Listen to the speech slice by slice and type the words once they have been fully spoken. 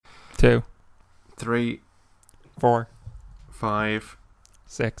2, 3, 4, 5,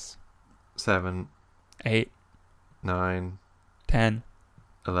 6, 7, 8, 9, 10.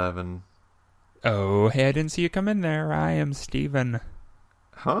 11. Oh, hey, I didn't see you come in there. I am Steven.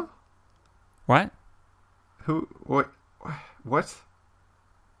 Huh? What? Who? What? What?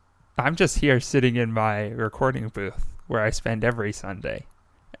 I'm just here sitting in my recording booth where I spend every Sunday.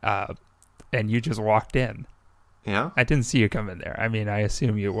 And you just walked in. Yeah? I didn't see you come in there. I mean, I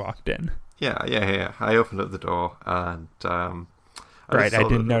assume you walked in. Yeah. I opened up the door and I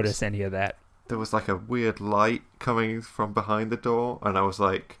didn't notice any of that. There was like a weird light coming from behind the door, and I was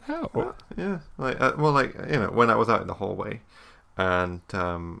like, Oh. yeah, when I was out in the hallway, and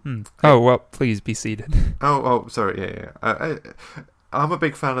well, please be seated. Sorry, yeah. I'm a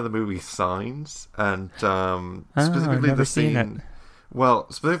big fan of the movie Signs, and specifically I've never the seen scene. it. Well,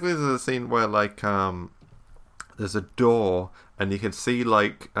 specifically the scene where there's a door, and you can see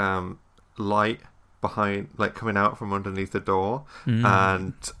light behind, coming out from underneath the door,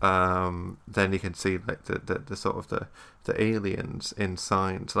 and then you can see the sort of the aliens in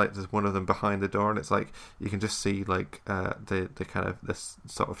Signs. There's one of them behind the door, and it's you can just see the kind of this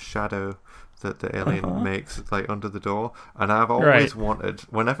sort of shadow that the alien makes under the door. And I've always wanted,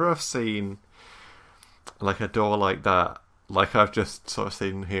 whenever I've seen a door like that, I've just sort of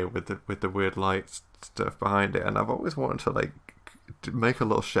seen here with the weird light stuff behind it, and I've always wanted to make a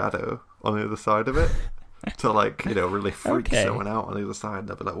little shadow on the other side of it to really freak someone out on the other side.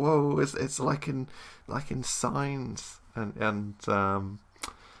 They'll be like, "Whoa, it's like in Signs," and so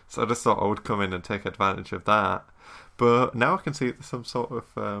I just thought I would come in and take advantage of that. But now I can see some sort of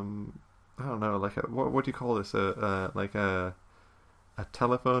I don't know, what do you call this? A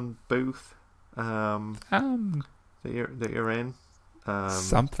telephone booth that you're in.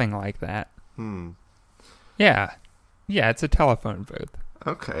 Something like that. Yeah, it's a telephone booth.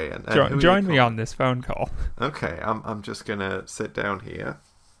 Okay, and join me on this phone call. Okay, I'm just gonna sit down here.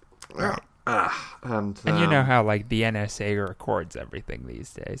 Right. And you know how the NSA records everything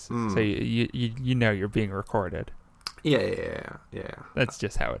these days, so you know you're being recorded. Yeah. That's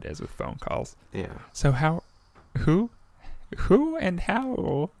just how it is with phone calls. Yeah. So who and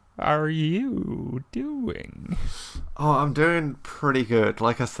how are you doing? Oh, I'm doing pretty good.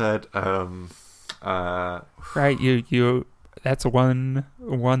 Like I said, right, you that's one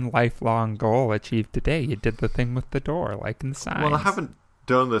lifelong goal achieved today. You did the thing with the door, like in Signs. Well, I haven't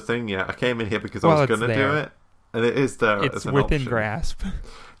done the thing yet. I came in here because I was going to do it, and it is there. It's as an within option. grasp.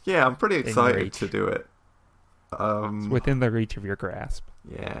 Yeah, I'm pretty excited to do it. It's within the reach of your grasp.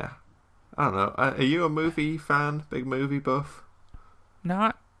 Yeah, I don't know. Are you a movie fan? Big movie buff?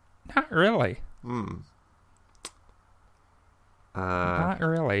 Not really. Not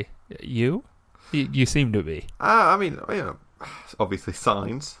really. You seem to be. I mean, obviously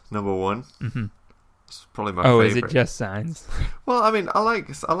Signs, number one. Mm-hmm. It's probably my favorite. Is it just Signs? Well, I mean, I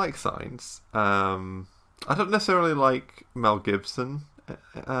like Signs. I don't necessarily like Mel Gibson.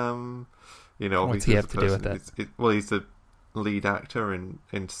 What's he have to do with it? Well, he's the lead actor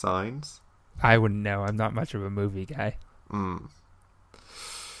in Signs. I wouldn't know. I'm not much of a movie guy. I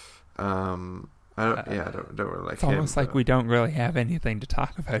don't really like it's him. It's almost like we don't really have anything to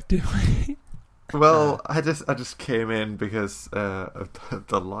talk about, do we? Well, I just came in because of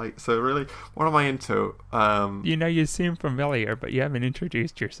the light. So really, what am I into? You seem familiar, but you haven't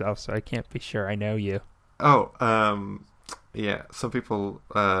introduced yourself, so I can't be sure I know you. Yeah. Some people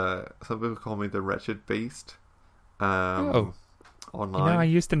call me the Wretched Beast. Online. I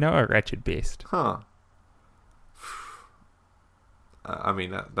used to know a Wretched Beast. Huh. I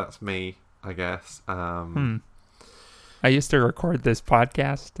mean, that's me, I guess. I used to record this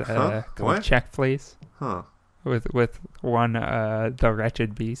podcast called Check Please. Huh. With one the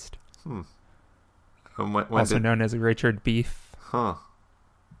Wretched Beast. And when also known as Richard Beef. Huh.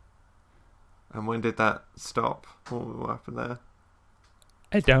 And when did that stop? What happened there?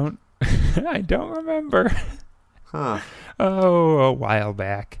 I don't remember. Huh. Oh, a while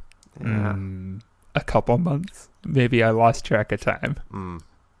back. Yeah. A couple months. Maybe I lost track of time.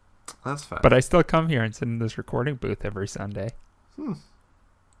 That's fair. But I still come here and sit in this recording booth every Sunday.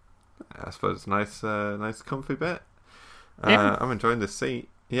 I suppose it's nice comfy bit. Yeah. I'm enjoying this seat.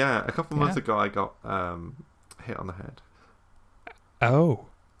 Yeah, a couple months ago I got hit on the head. Oh.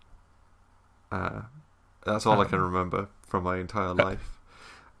 That's all I can remember from my entire life.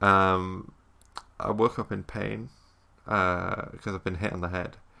 I woke up in pain because I've been hit on the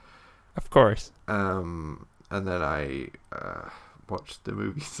head. Of course. And then I watched the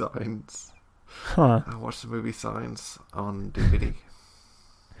movie Signs. Huh. I watched the movie Signs on DVD.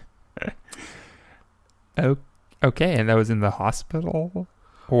 Okay, and that was in the hospital?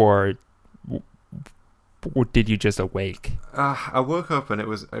 or did you just awake? I woke up and it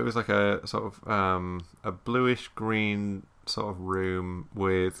was like a sort of a bluish green sort of room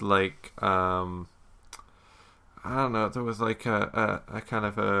with like I don't know. There was like a kind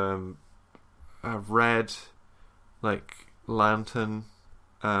of a red like lantern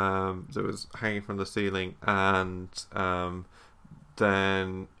that was hanging from the ceiling, and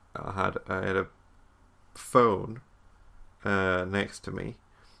then I had a phone next to me,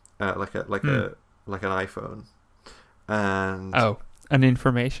 like an iPhone, and an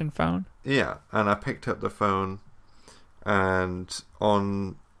information phone. Yeah, and I picked up the phone, and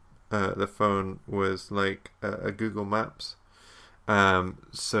on the phone was like a Google Maps.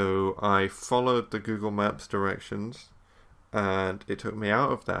 So I followed the Google Maps directions, and it took me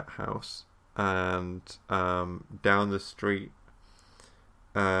out of that house and down the street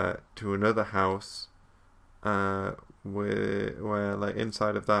to another house where like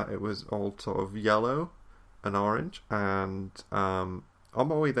inside of that it was all sort of yellow and orange, and on my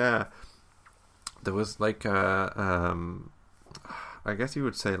way there was like I guess you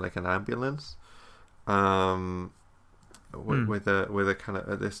would say like an ambulance with a kind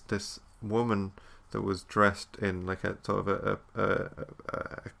of this woman that was dressed in like a sort of a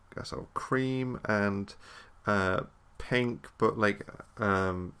sort of cream and pink, but like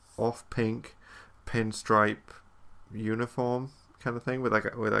off pink pinstripe uniform kind of thing with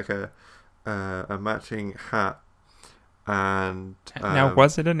a matching hat. And now,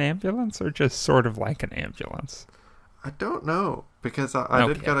 was it an ambulance or just sort of like an ambulance? I don't know, because I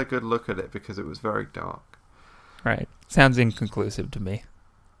did get a good look at it because it was very dark. Right. Sounds inconclusive to me.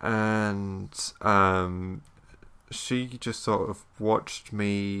 And she just sort of watched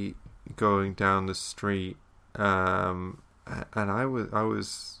me going down the street, and I was I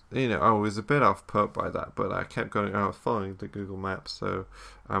was a bit off put by that, but I kept going. I was following the Google Maps, so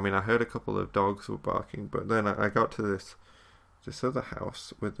I mean I heard a couple of dogs were barking, but then I got to this other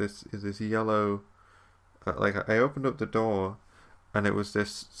house with this yellow. Like I opened up the door, and it was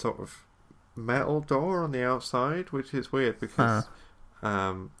this sort of metal door on the outside, which is weird because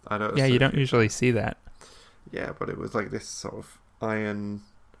I don't. Yeah, you don't usually see that. Yeah, but it was like this sort of iron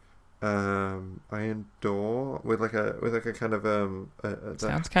door with like a kind of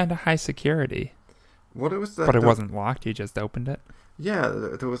sounds kind of high security. What it was, but it wasn't locked. You just opened it. Yeah,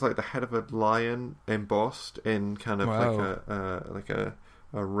 there was like the head of a lion embossed in kind of like a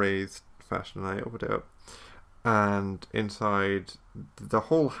raised fashion. I opened it up, and inside the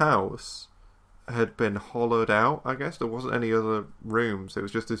whole house had been hollowed out. I guess there wasn't any other rooms. It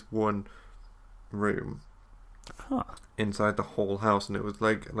was just this one room inside the whole house, and it was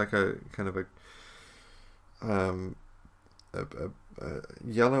like a kind of a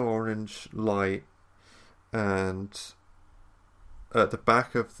yellow orange light, and at the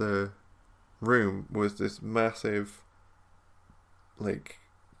back of the room was this massive like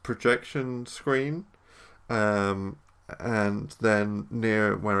projection screen, and then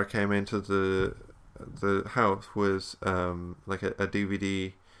near where I came into the house was like a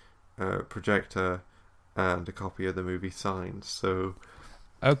DVD projector and a copy of the movie Signs. So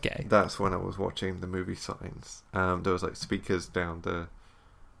that's when I was watching the movie Signs. There was like speakers down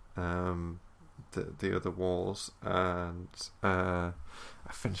the other walls, and I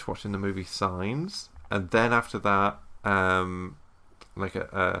finished watching the movie Signs, and then after that like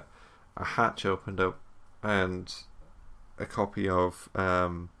a hatch opened up, and a copy of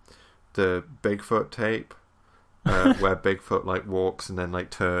the Bigfoot tape where Bigfoot like walks and then like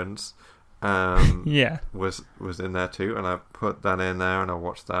turns was in there too, and I put that in there and I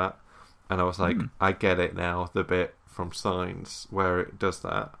watched that, and I was like, I get it now, the bit from Signs where it does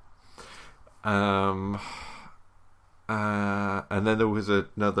that. And then there was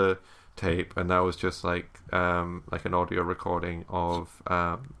another tape, and that was just like an audio recording of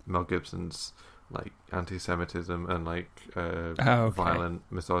Mel Gibson's like anti-Semitism and like violent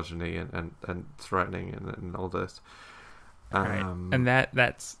misogyny and threatening and all this. Right. And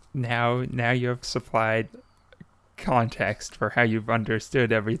that's now you have supplied context for how you've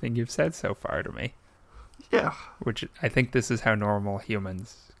understood everything you've said so far to me. Yeah. Which I think this is how normal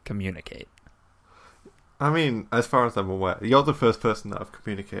humans communicate. I mean, as far as I'm aware, you're the first person that I've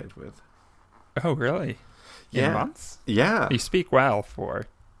communicated with. Oh, really? In months? Yeah. You speak well for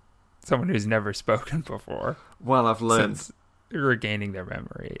someone who's never spoken before. Well, I've learned... Since regaining their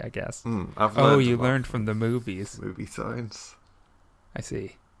memory, I guess. I've learned you learned from the movies. Movie Signs. I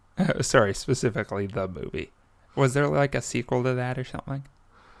see. Sorry, specifically the movie. Was there like a sequel to that or something?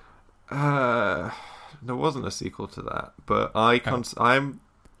 There wasn't a sequel to that, but I'm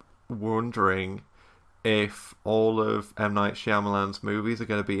wondering if all of M. Night Shyamalan's movies are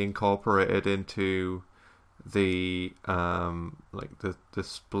going to be incorporated into the the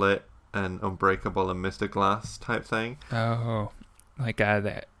Split and Unbreakable and Mr. Glass type thing. Oh, like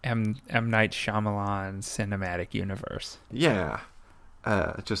the M Night Shyamalan cinematic universe. Yeah.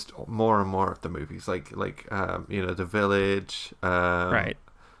 Just more and more of the movies, like The Village. Right.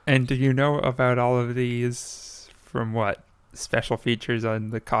 And do you know about all of these from what special features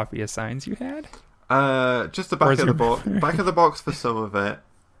on the copy of Signs you had? Just the back of the box. Back of the box for some of it.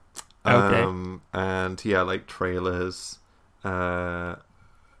 Okay. And yeah, like trailers for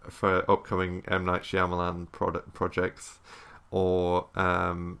upcoming M. Night Shyamalan projects, or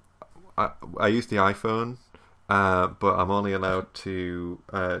I use the iPhone, but I'm only allowed to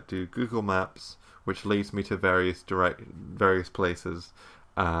do Google Maps, which leads me to various places,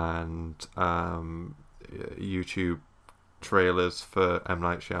 and YouTube trailers for M.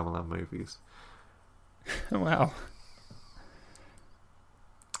 Night Shyamalan movies. Wow.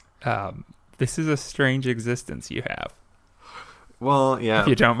 This is a strange existence you have. Well, yeah. If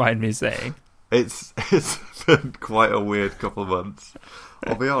you don't mind me saying. It's been quite a weird couple of months,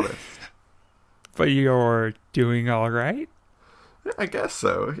 I'll be honest. But you're doing all right? Yeah, I guess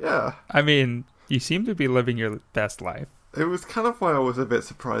so, yeah. I mean, you seem to be living your best life. It was kind of why I was a bit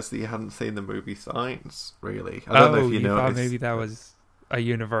surprised that you hadn't seen the movie Signs, really. I don't know if you noticed. Thought maybe that was a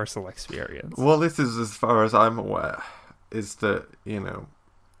universal experience. Well, this is, as far as I'm aware, is that,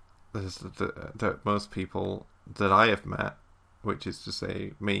 that most people that I have met, which is to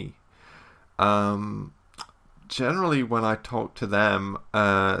say me, generally when I talk to them,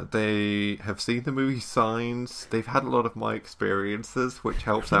 they have seen the movie Signs. They've had a lot of my experiences, which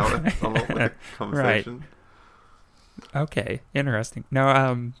helps out a lot with the conversation. Right. Okay, interesting.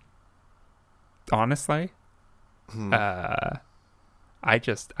 No, honestly, I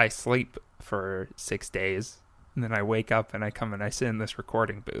sleep for 6 days, and then I wake up and I come and I sit in this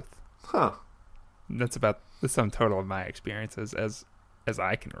recording booth. Huh. That's about the sum total of my experiences as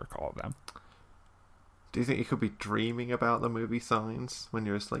I can recall them. Do you think you could be dreaming about the movie Signs when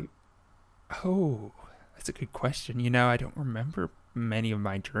you're asleep? Oh, that's a good question. I don't remember many of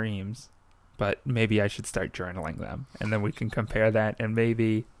my dreams, but maybe I should start journaling them, and then we can compare that. And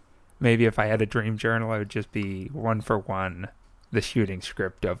maybe if I had a dream journal, it would just be one for one the shooting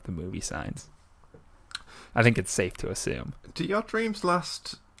script of the movie Signs. I think it's safe to assume. Do your dreams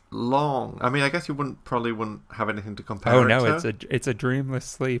last long? I mean, I guess you probably wouldn't have anything to compare. Oh no, it's a dreamless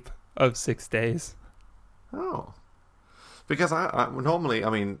sleep of 6 days. Oh, because I normally,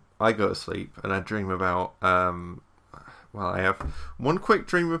 I go to sleep and I dream about. I have one quick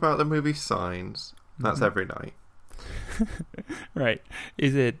dream about the movie Signs. That's every night. Right?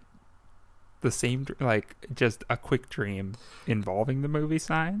 Is it the same, like just a quick dream involving the movie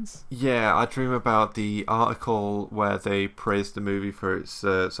Signs? Yeah, I dream about the article where they praised the movie for its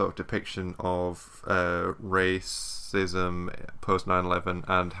sort of depiction of racism post 9/11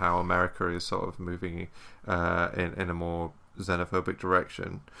 and how America is sort of moving in a more xenophobic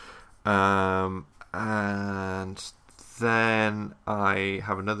direction. And then I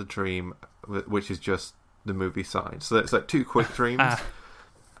have another dream which is just the movie Signs. So it's like two quick dreams.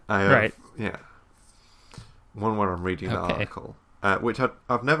 Right. Yeah. One where I'm reading the article, which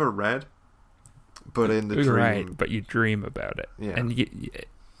I've never read, but in the dream... Right, but you dream about it. Yeah. And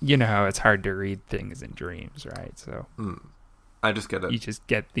you know how it's hard to read things in dreams, right? So I just get it. You just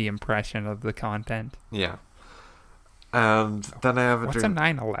get the impression of the content. Yeah. And then I have a dream... What's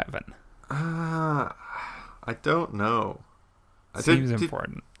a 9/11? I don't know. Seems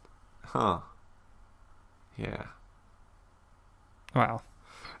important. Huh. Yeah. Well...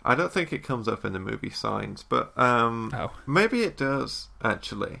 I don't think it comes up in the movie Signs, but maybe it does,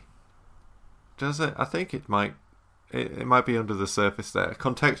 actually. Does it? I think it might. It might be under the surface there,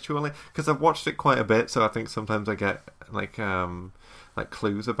 contextually, because I've watched it quite a bit, so I think sometimes I get like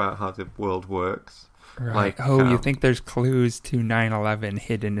clues about how the world works. Right. You think there's clues to 9/11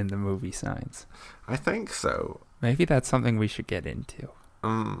 hidden in the movie Signs? I think so. Maybe that's something we should get into.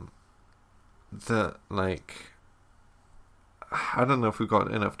 I don't know if we've got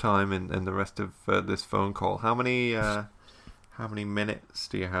enough time in the rest of this phone call. How many minutes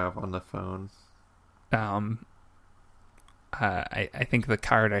do you have on the phone? I think the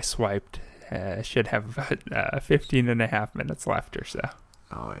card I swiped should have about 15 and a half minutes left or so.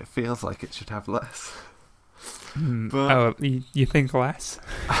 Oh, it feels like it should have less. You think less?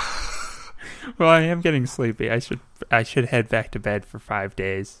 Well, I am getting sleepy. I should head back to bed for 5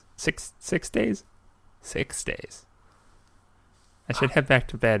 days. 6 days? 6 days. I should head back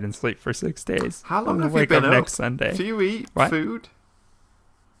to bed and sleep for 6 days. How long have you been up next Sunday? Do you eat food?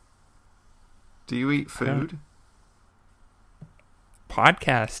 Do you eat food?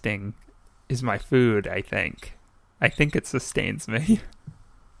 Podcasting is my food, I think. I think it sustains me.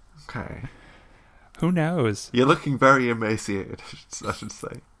 Okay. Who knows? You're looking very emaciated, I should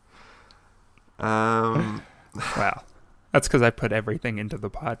say. Well, that's because I put everything into the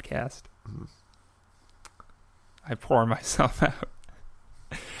podcast. I pour myself out.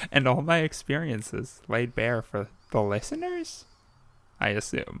 And all my experiences laid bare for the listeners, I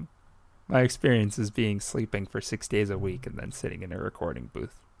assume. My experience is sleeping for 6 days a week and then sitting in a recording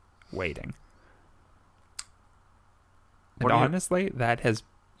booth waiting. And honestly,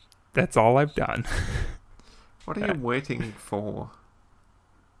 that's all I've done. What are you waiting for?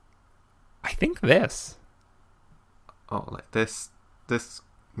 I think this. Oh, like this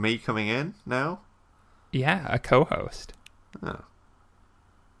me coming in now? Yeah, a co-host. Oh.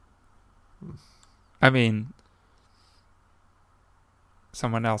 I mean,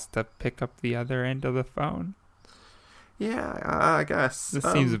 someone else to pick up the other end of the phone. Yeah, I guess. This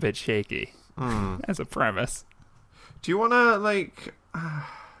seems a bit shaky as a premise. Do you want to, like...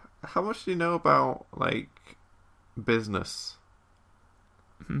 how much do you know about, like, business?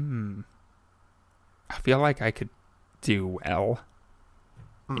 I feel like I could do well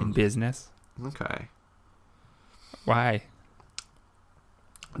in business. Okay. Why?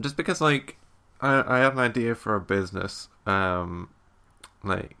 Just because, like, I have an idea for a business,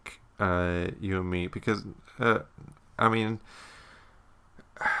 like, you and me, because, I mean,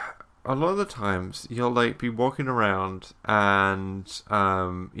 a lot of the times you'll, like, be walking around and,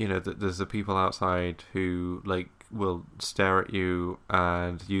 you know, there's the people outside who, like, will stare at you,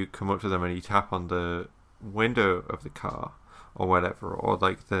 and you come up to them and you tap on the window of the car or whatever, or,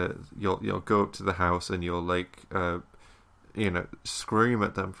 like, you'll go up to the house and you'll, like, you know, scream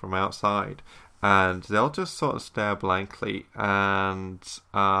at them from outside, and they'll just sort of stare blankly. And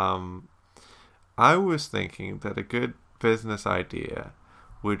I was thinking that a good business idea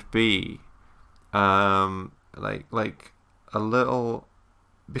would be like a little,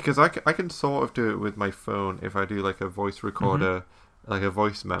 because I can sort of do it with my phone if I do like a voice recorder, like a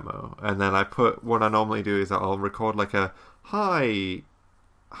voice memo, and then what I normally do is that I'll record like a hi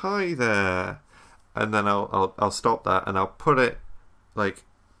there, and then I'll stop that and I'll put it like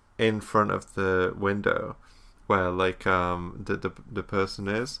in front of the window where like the person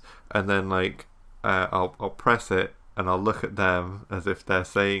is, and then like I'll press it and I'll look at them as if they're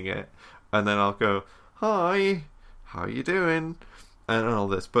saying it, and then I'll go, hi, how you doing, and all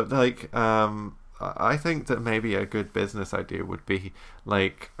this. But like I think that maybe a good business idea would be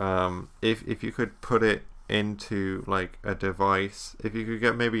like if you could put it into like a device, if you could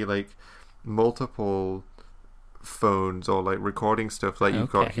get maybe like multiple phones or like recording stuff like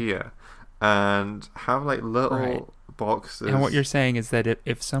you've got here, and have like little boxes. And what you're saying is that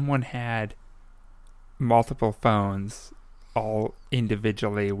if someone had multiple phones all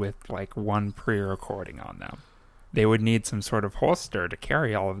individually with like one pre-recording on them, they would need some sort of holster to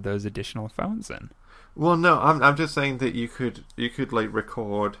carry all of those additional phones in. Well, no, I'm just saying that you could like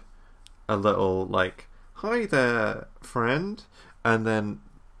record a little like, hi there, friend, and then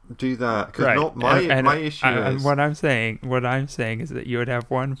do that, because my issue is what I'm saying is that you would have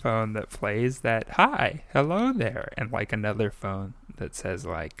one phone that plays that hi, hello there, and like another phone that says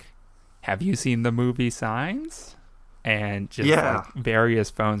like, have you seen the movie Signs? And just like various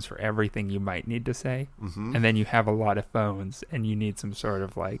phones for everything you might need to say. And then you have a lot of phones and you need some sort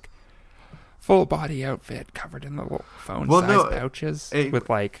of like full body outfit covered in the little phone size pouches with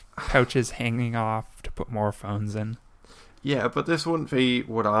like pouches hanging off to put more phones in. Yeah, but this wouldn't be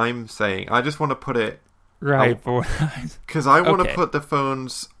what I'm saying. I just want to put it right, because I want to put the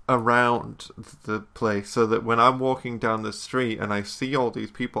phones around the place so that when I'm walking down the street and I see all these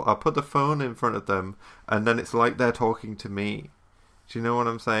people, I'll put the phone in front of them, and then it's like they're talking to me. Do you know what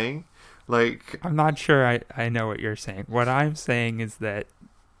I'm saying? Like, I'm not sure I know what you're saying. What I'm saying is that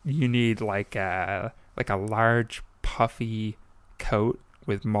you need like a large puffy coat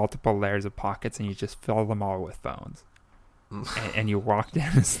with multiple layers of pockets, and you just fill them all with phones. and you walk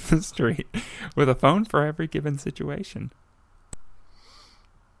down the street with a phone for every given situation.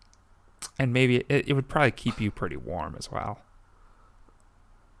 And maybe it would probably keep you pretty warm as well.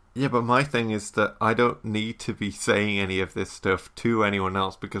 Yeah, but my thing is that I don't need to be saying any of this stuff to anyone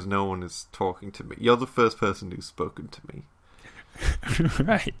else because no one is talking to me. You're the first person who's spoken to me.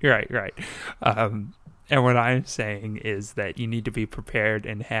 Right. And what I'm saying is that you need to be prepared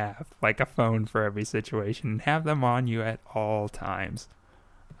and have like a phone for every situation and have them on you at all times.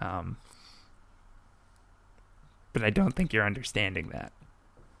 But I don't think you're understanding that.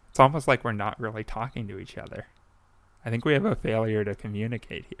 It's almost like we're not really talking to each other. I think we have a failure to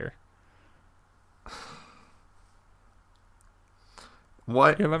communicate here.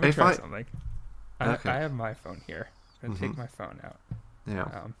 What? Here, let me if try I... something. Okay. I have my phone here. I'm going to take my phone out. Yeah.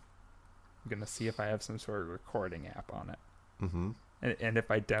 I'm going to see if I have some sort of recording app on it. Mm-hmm. And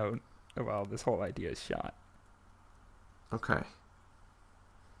if I don't, well, this whole idea is shot. Okay.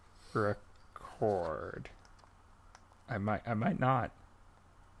 Record. I might not.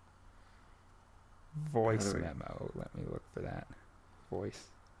 Voice memo. Let me look for that. Voice.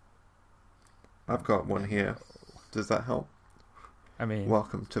 I've got one memo. here. Does that help? I mean,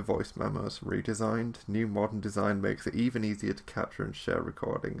 Welcome to Voice Memos Redesigned. New modern design makes it even easier to capture and share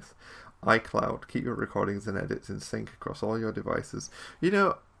recordings. iCloud. Keep your recordings and edits in sync across all your devices. You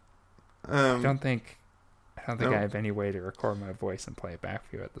know, I don't think I have any way to record my voice and play it back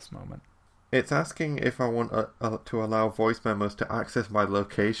for you at this moment. It's asking if I want to allow voice memos to access my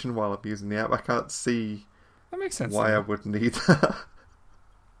location while I'm using the app. I can't see That makes sense. why I would need that.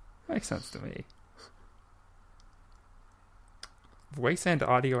 Makes sense to me. Voice and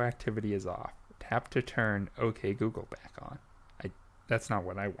audio activity is off. Tap to turn OK Google back on. That's not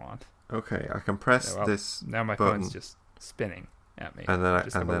what I want. Okay, I can press this now my button. phone's just spinning at me. And then I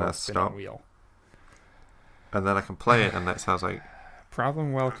spinning stop. Wheel. And then I can play it, and that sounds like...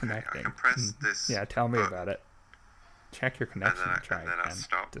 Problem while connecting. I can press this. Yeah, tell me button. about it. Check your connection and try then again.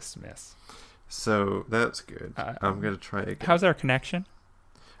 stop. Dismiss. So that's good. I'm going to try again. How's our connection?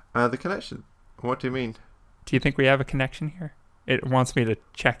 The connection. What do you mean? Do you think we have a connection here? It wants me to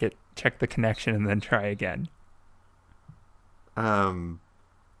check the connection, and then try again. I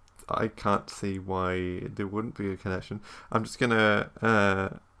can't see why there wouldn't be a connection. I'm just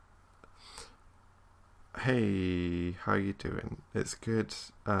gonna hey, how you doing? It's good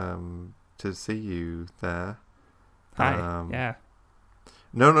to see you there. Hi. Yeah.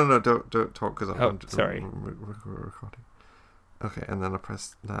 No, don't talk because I'm sorry. Recording. Okay, and then I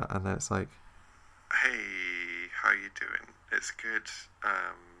press that, and then it's like, hey, how you doing? It's good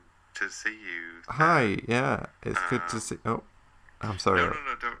to see you there. Hi, yeah, it's good to see. Oh, I'm sorry. No,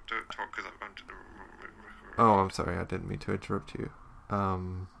 don't talk because I'm. Oh, I'm sorry. I didn't mean to interrupt you.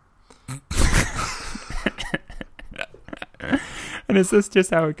 And is this just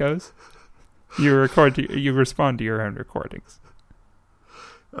how it goes? You respond to your own recordings.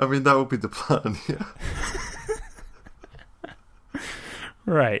 I mean, that would be the plan, yeah.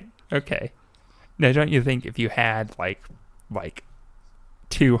 Right. Okay. Now, don't you think if you had like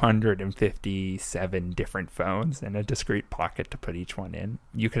 257 different phones and a discrete pocket to put each one in,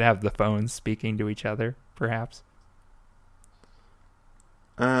 you could have the phones speaking to each other, perhaps?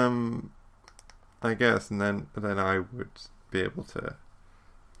 I guess, and then I would be able to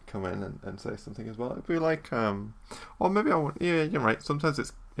come in and say something as well. It'd be like, or maybe I won't. Yeah, you're right. Sometimes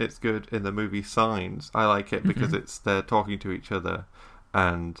it's good in the movie Signs. I like it because they're talking to each other,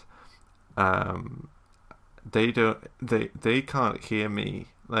 and they can't hear me.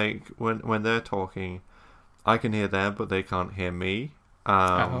 Like when they're talking, I can hear them, but they can't hear me.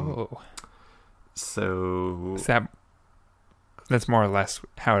 So that's more or less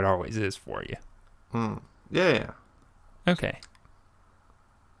how it always is for you. Yeah. Okay.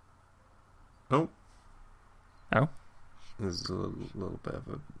 Oh. Oh. There's a little bit of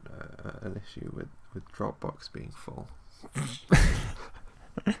an issue with Dropbox being full.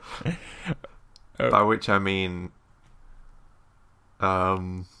 By which I mean,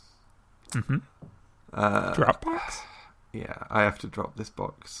 Dropbox? Yeah, I have to drop this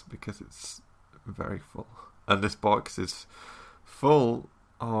box because it's very full, and this box is full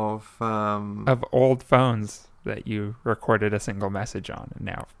of old phones that you recorded a single message on and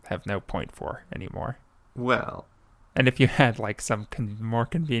now have no point for anymore. Well, and if you had like some more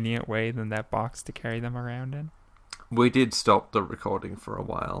convenient way than that box to carry them around in. We did stop the recording for a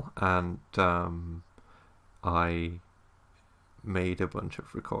while, and I made a bunch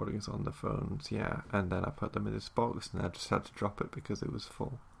of recordings on the phones, yeah, and then I put them in this box, and I just had to drop it because it was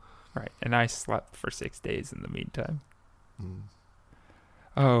full. Right, and I slept for 6 days in the meantime.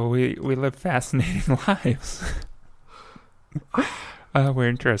 Oh, we live fascinating lives. We're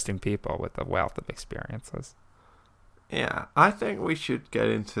interesting people with a wealth of experiences. Yeah, I think we should get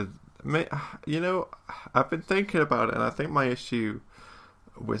into... You know, I've been thinking about it, and I think my issue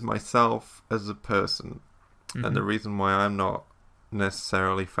with myself as a person, and the reason why I'm not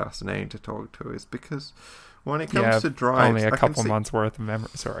necessarily fascinating to talk to, is because when it comes to drives... only a couple months worth of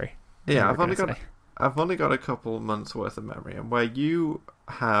memory. Sorry. Yeah, I've only got a couple months worth of memory, and where you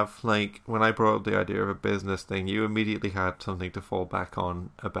have, like, when I brought up the idea of a business thing, you immediately had something to fall back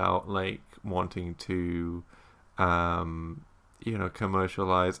on about, like, wanting to,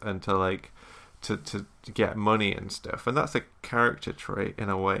 commercialize and to, like, to get money and stuff, and that's a character trait in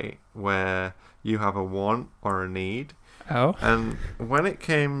a way where you have a want or a need. Oh. And when it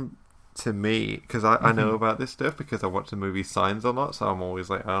came to me, because I know about this stuff because I watch the movie Signs a lot, so I'm always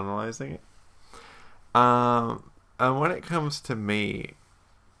like analyzing it. And when it comes to me,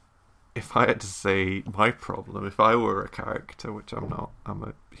 if I had to say my problem, if I were a character, which I'm not, I'm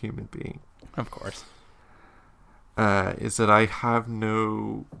a human being. Of course. Is that I have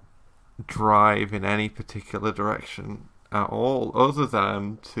no drive in any particular direction at all, other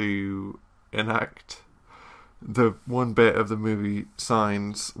than to enact the one bit of the movie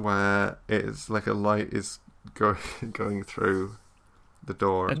Signs where it's like a light is going through the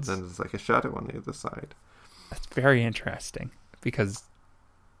door, and then there's like a shadow on the other side. That's very interesting because,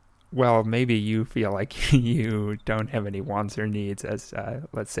 well, maybe you feel like you don't have any wants or needs as,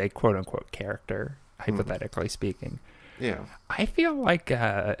 let's say, quote unquote character, hypothetically speaking. Yeah. I feel like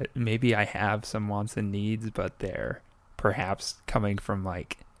maybe I have some wants and needs, but they're perhaps coming from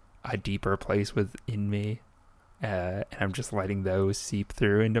like a deeper place within me. And I'm just letting those seep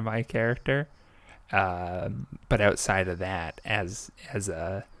through into my character. But outside of that, as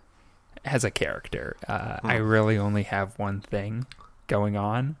a character, I really only have one thing going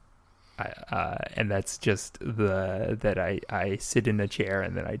on, and that's just that I sit in a chair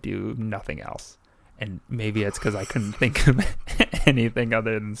and then I do nothing else. And maybe it's because I couldn't think of anything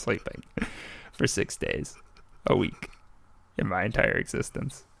other than sleeping for 6 days a week in my entire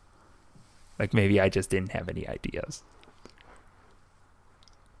existence. Like, maybe I just didn't have any ideas.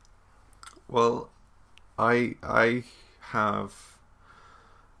 Well, I have...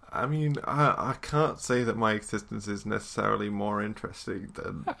 I mean, I can't say that my existence is necessarily more interesting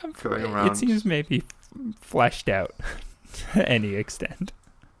than going around... It seems maybe fleshed out to any extent.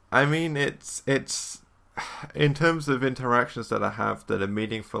 I mean, it's in terms of interactions that I have that are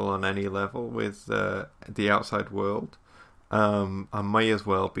meaningful on any level with the outside world, I may as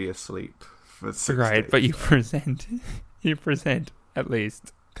well be asleep for 6 right, days. But you present at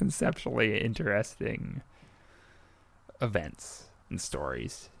least conceptually interesting events and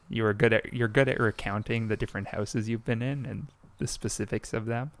stories. You're good at recounting the different houses you've been in and the specifics of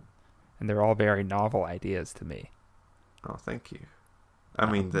them, and they're all very novel ideas to me. Oh, thank you. I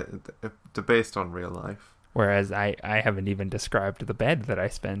mean, they're based on real life. Whereas I haven't even described the bed that I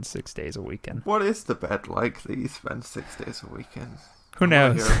spend 6 days a week in. What is the bed like that you spend 6 days a week in? Who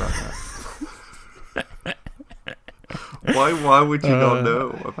knows? Hear about that. Why would you not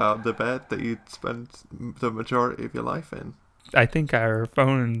know about the bed that you spend the majority of your life in? I think our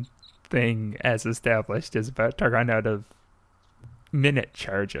phone thing, as established, is about to run out of minute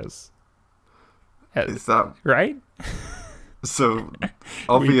charges. Is that right? So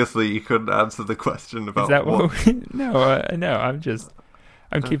obviously you couldn't answer the question about is that what... No,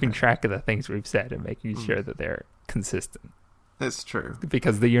 I'm keeping track of the things we've said and making sure that they're consistent. It's true.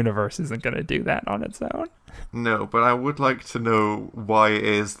 Because the universe isn't going to do that on its own. No, but I would like to know why it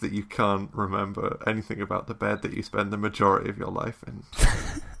is that you can't remember anything about the bed that you spend the majority of your life in.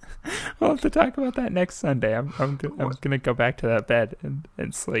 We'll have to talk about that next Sunday. I'm going to go back to that bed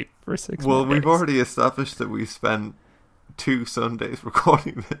and sleep for 6 more days. Well, we've already established that we spent 2 Sundays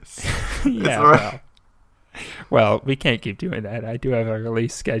recording this. Yeah, right. Well, we can't keep doing that. I do have a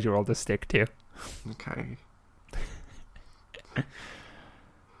release schedule to stick to. Okay.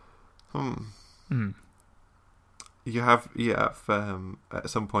 You have at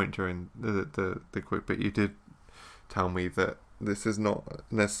some point during the quick bit, you did tell me that this is not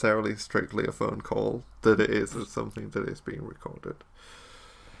necessarily strictly a phone call, that it is something that is being recorded.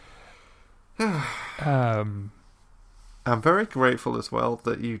 I'm very grateful as well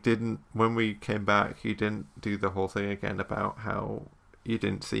that you didn't, when we came back, you didn't do the whole thing again about how you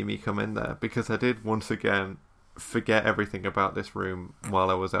didn't see me come in there, because I did once again forget everything about this room while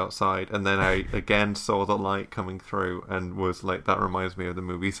I was outside, and then I again saw the light coming through and was like, that reminds me of the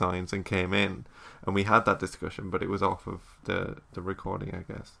movie Signs, and came in and we had that discussion, but it was off of the recording,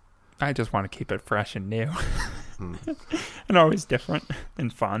 I guess. I just want to keep it fresh and new. And always different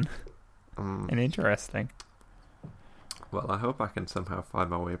and fun and interesting. Well, I hope I can somehow find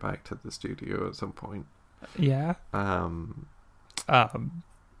my way back to the studio at some point. Yeah.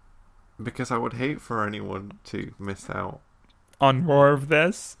 Because I would hate for anyone to miss out on more of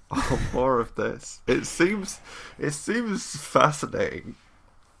this. On more of this. It seems fascinating,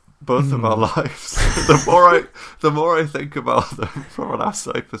 both of our lives. The more I think about them from an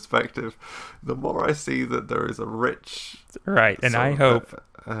outside perspective, the more I see that there is a rich and I hope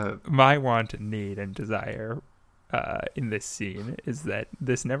my want and need and desire in this scene is that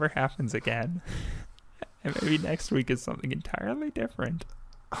this never happens again. And maybe next week is something entirely different.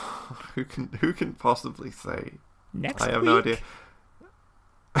 Who can possibly say? Next I have week? no idea.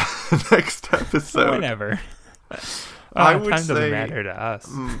 Next episode. Whenever. I would time doesn't say, matter to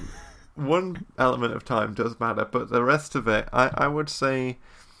us. One element of time does matter, but the rest of it, I would say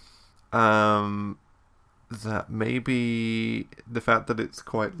that maybe the fact that it's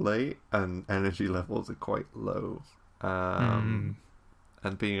quite late and energy levels are quite low, and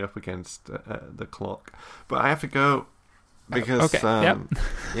being up against the clock. But I have to go because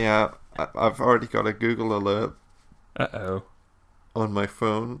yeah, I've already got a Google alert on my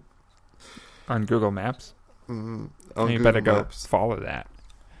phone. On Google Maps? On you Google better go Maps. follow that.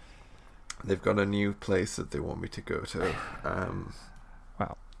 They've got a new place that they want me to go to.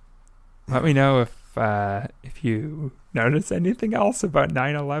 Well, let me know if you notice anything else about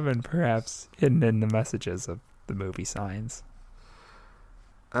 9/11, perhaps hidden in the messages of the movie signs.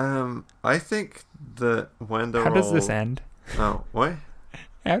 I think that when they're How does this end? Oh, what?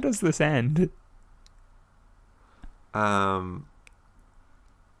 How does this end? I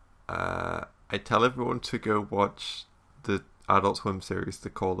tell everyone to go watch the Adult Swim series, The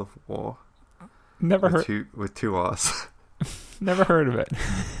Call of War. Never heard. With two R's. Never heard of it.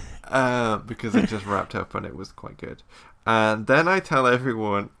 Because it just wrapped up and it was quite good. And then I tell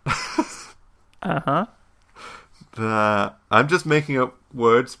everyone that I'm just making up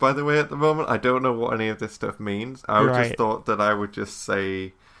words, by the way, at the moment. I don't know what any of this stuff means. I just thought that I would just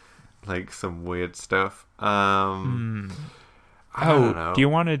say like some weird stuff. I don't know. Do you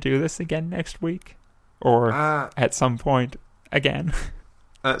want to do this again next week? Or at some point again?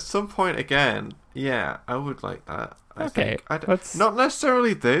 At some point again, yeah, I would like that. Okay, not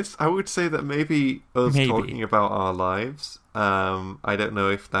necessarily this. I would say that maybe us talking about our lives. I don't know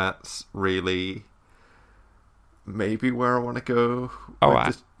if that's really maybe where I want to go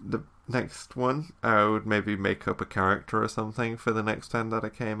with the next one. I would maybe make up a character or something for the next time that I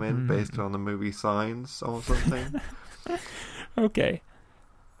came in based on the movie Signs or something. Okay.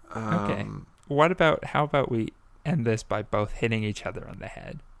 How about we end this by both hitting each other on the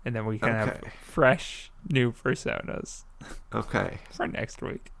head, and then we can have fresh new personas. Okay. For next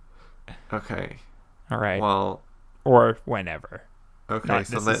week. Okay. All right. Well, or whenever. Okay, not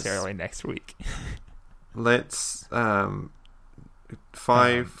so necessarily next week. Let's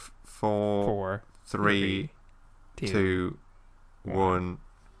 5, 4, 3, 2, 1.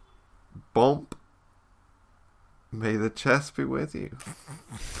 Bump. May the chess be with you.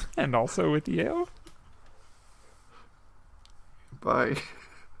 And also with you. Bye.